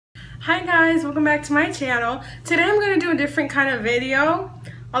Hi guys, welcome back to my channel. Today I'm going to do a different kind of video.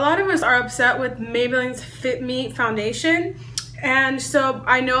 A lot of us are upset with Maybelline's Fit Me foundation, and so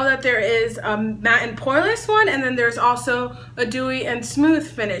I know that there is a matte and poreless one, and then there's also a dewy and smooth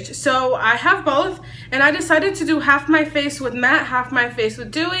finish. So I have both, and I decided to do half my face with matte, half my face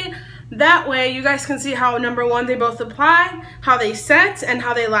with dewy. That way you guys can see how, number one, they both apply, how they set, and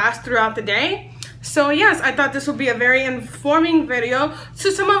how they last throughout the day. So yes, I thought this would be a very informing video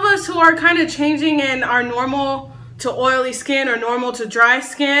to some of us who are kind of changing in our normal to oily skin or normal to dry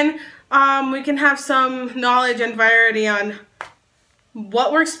skin. We can have some knowledge and variety on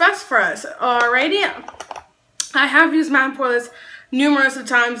what works best for us. Alrighty, I have used matte and poreless numerous of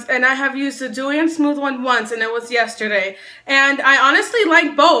times, and I have used the dewy and smooth one once, and it was yesterday. And I honestly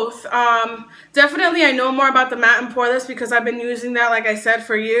like both. Definitely I know more about the matte and poreless because I've been using that, like I said,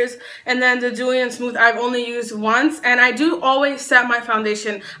 for years. And then the dewy and smooth I've only used once, and I do always set my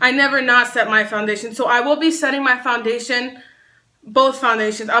foundation. I never not set my foundation. So I will be setting my foundation, both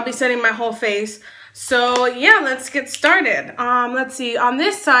foundations. I'll be setting my whole face. So yeah, let's get started. Let's see, on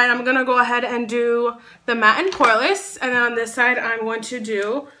this side I'm gonna go ahead and do the matte and poreless, and then on this side I'm going to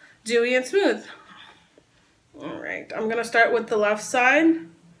do dewy and smooth. All right, I'm gonna start with the left side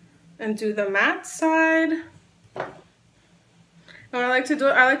and do the matte side. And what I like to do,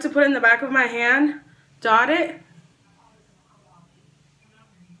 I like to put it in the back of my hand, dot it.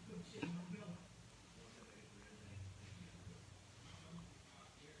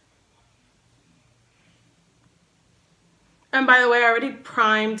 And by the way, I already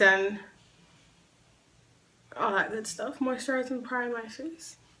primed and all that good stuff. Moisturize and prime my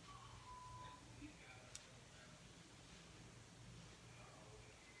face.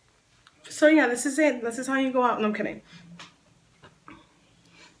 So yeah, this is it. This is how you go out. No, I'm kidding.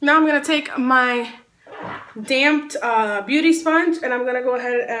 Now I'm going to take my damped beauty sponge, and I'm going to go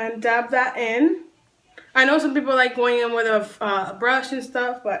ahead and dab that in. I know some people like going in with a brush and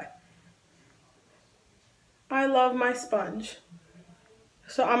stuff, but I love my sponge.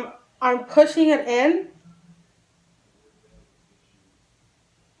 So I'm pushing it in.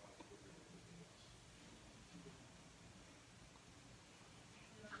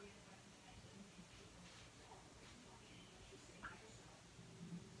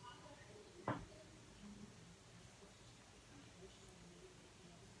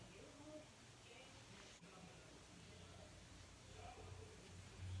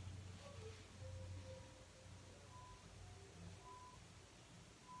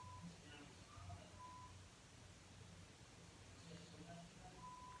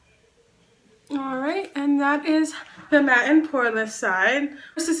 Alright, and that is the matte and poreless side.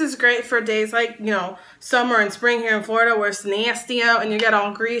 This is great for days like, you know, summer and spring here in Florida where it's nasty out and you get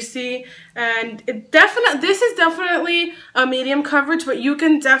all greasy. And this is definitely a medium coverage, but you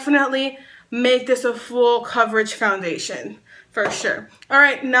can definitely make this a full coverage foundation for sure.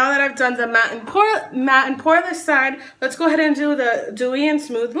 Alright, now that I've done the matte and poreless side, let's go ahead and do the dewy and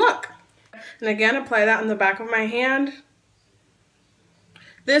smooth look. And again, apply that on the back of my hand.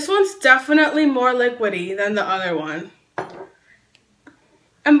 This one's definitely more liquidy than the other one.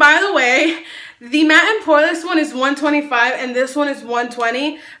 And by the way, the matte and poreless one is 125 and this one is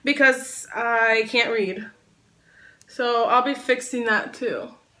 120 because I can't read. So I'll be fixing that too.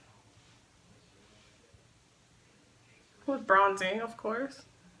 With bronzing, of course.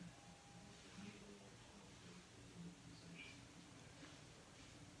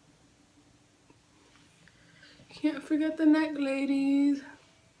 Can't forget the neck, ladies.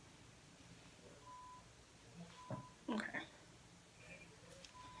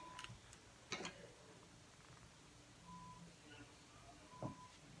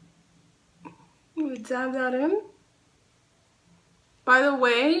 Dab that in. By the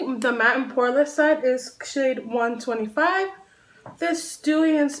way, the matte and poreless side is shade 125. This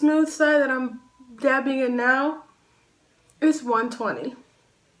dewy and smooth side that I'm dabbing in now is 120.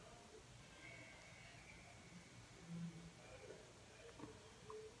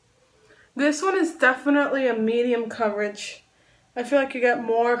 This one is definitely a medium coverage. I feel like you get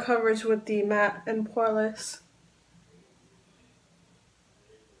more coverage with the matte and poreless.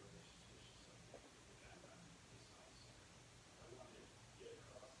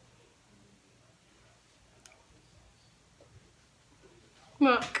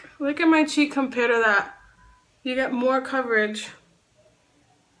 Look at my cheek compared to that. You get more coverage.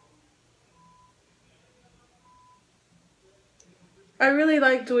 I really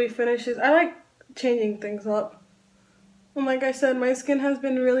like dewy finishes. I like changing things up. And like I said, my skin has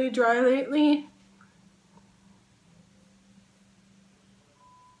been really dry lately.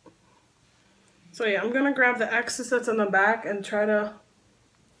 So yeah, I'm gonna grab the excess that's on the back and try to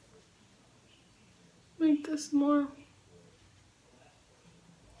this more.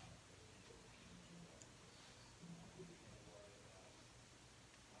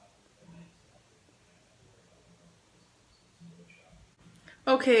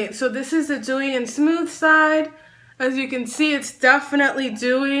 Okay, so this is the dewy and smooth side. As you can see, it's definitely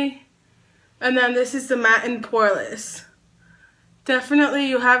dewy. And then this is the matte and poreless. Definitely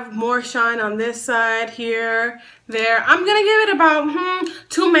you have more shine on this side, here, there. I'm gonna give it about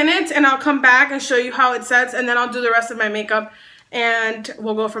 2 minutes and I'll come back and show you how it sets, and then I'll do the rest of my makeup and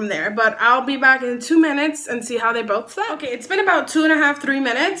we'll go from there. But I'll be back in 2 minutes and see how they both set. Okay, it's been about 2.5, 3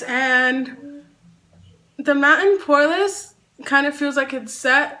 minutes, and the matte and poreless kind of feels like it's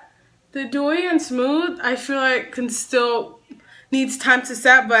set. The dewy and smooth, I feel like needs time to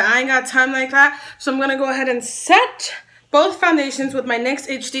set, but I ain't got time like that. So I'm gonna go ahead and set both foundations with my NYX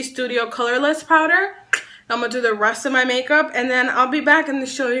HD Studio colorless powder. I'm gonna do the rest of my makeup, and then I'll be back and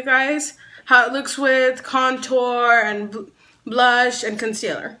show you guys how it looks with contour and blush and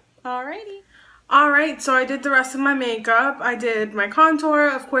concealer. Alrighty. Alright, so I did the rest of my makeup. I did my contour,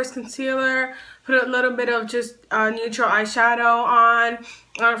 of course concealer, put a little bit of just neutral eyeshadow on,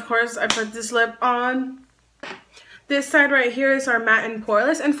 and of course I put this lip on. This side right here is our matte and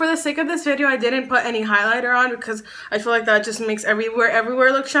poreless, and for the sake of this video I didn't put any highlighter on because I feel like that just makes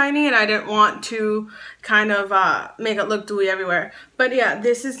everywhere look shiny, and I didn't want to kind of make it look dewy everywhere. But yeah,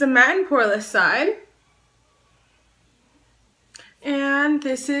 this is the matte and poreless side. And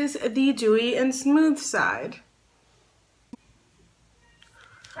this is the dewy and smooth side.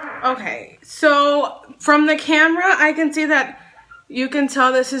 Okay, so from the camera I can see that you can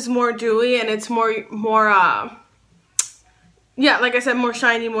tell this is more dewy, and it's more yeah, like I said, more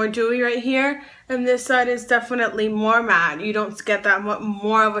shiny, more dewy right here. And this side is definitely more matte. You don't get that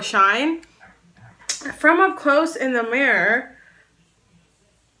more of a shine. From up close in the mirror,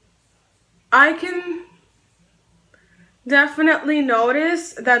 I can definitely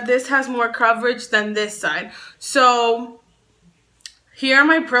notice that this has more coverage than this side. So here are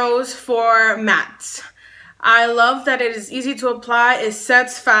my pros for mattes. I love that it is easy to apply, it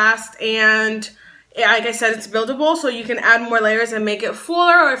sets fast, and like I said, it's buildable, so you can add more layers and make it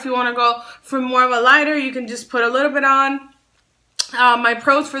fuller, or if you want to go for more of a lighter, you can just put a little bit on. My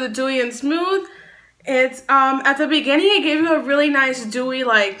pros for the dewy and smooth, it's at the beginning it gave you a really nice dewy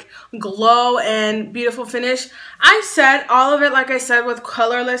like glow and beautiful finish. I set all of it, like I said, with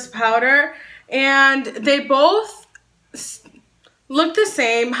colorless powder, and they both look the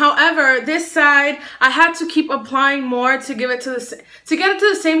same. However, this side I had to keep applying more to give it to get it to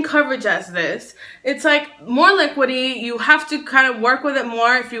the same coverage as this. It's like more liquidy. You have to kind of work with it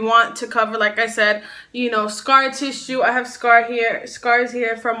more if you want to cover, like I said, you know, scar tissue. I have scars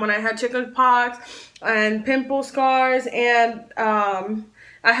here from when I had chicken pox and pimple scars, and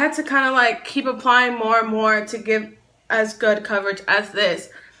I had to kind of like keep applying more and more to give as good coverage as this.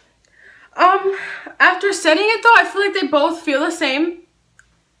 After setting it though, I feel like they both feel the same.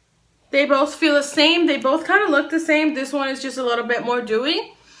 They both feel the same. They both kind of look the same. This one is just a little bit more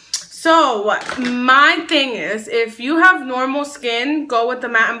dewy. So my thing is, if you have normal skin, go with the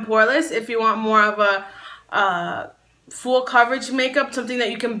matte and poreless. If you want more of a full coverage makeup, something that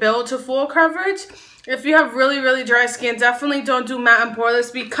you can build to full coverage. If you have really, really dry skin, definitely don't do matte and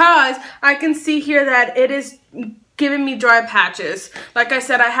poreless, because I can see here that it is giving me dry patches. Like I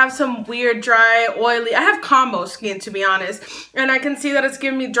said, I have some weird dry, oily, I have combo skin, to be honest, and I can see that it's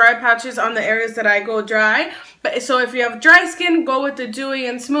giving me dry patches on the areas that I go dry. But so if you have dry skin, go with the dewy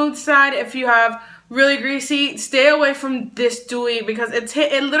and smooth side. If you have really greasy, stay away from this dewy, because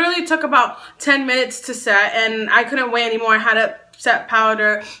it literally took about 10 minutes to set, and I couldn't wait anymore. I had to set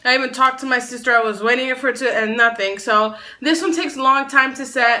powder. I even talked to my sister. I was waiting for it to, and nothing. So this one takes a long time to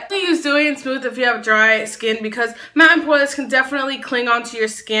set. Use dewy and smooth if you have dry skin, because matte and poreless can definitely cling onto your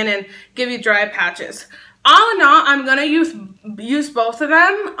skin and give you dry patches. All in all, I'm gonna use both of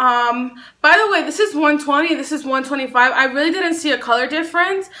them. By the way, this is 120, this is 125. I really didn't see a color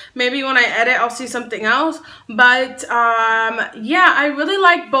difference. Maybe when I edit, I'll see something else. But yeah, I really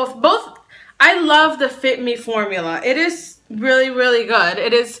like both. I love the Fit Me formula. It is really, really good.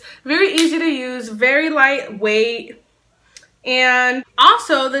 It is very easy to use, very lightweight, and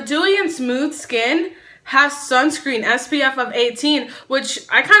also the dewy and smooth skin has sunscreen SPF of 18, which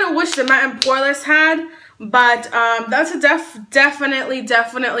I kind of wish the matte and poreless had, but that's a definitely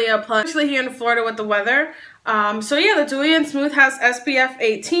a plus, especially here in Florida with the weather. So yeah, the dewy and smooth has SPF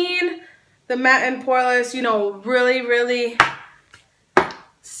 18. The matte and poreless, you know, really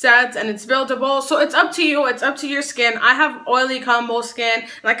sets and it's buildable, so it's up to you. It's up to your skin. I have oily combo skin.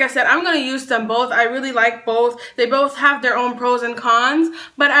 Like I said, I'm going to use them both. I really like both. They both have their own pros and cons,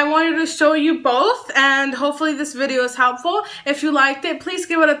 but I wanted to show you both, and hopefully this video is helpful. If you liked it, please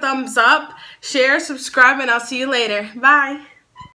give it a thumbs up, share, subscribe, and I'll see you later. Bye.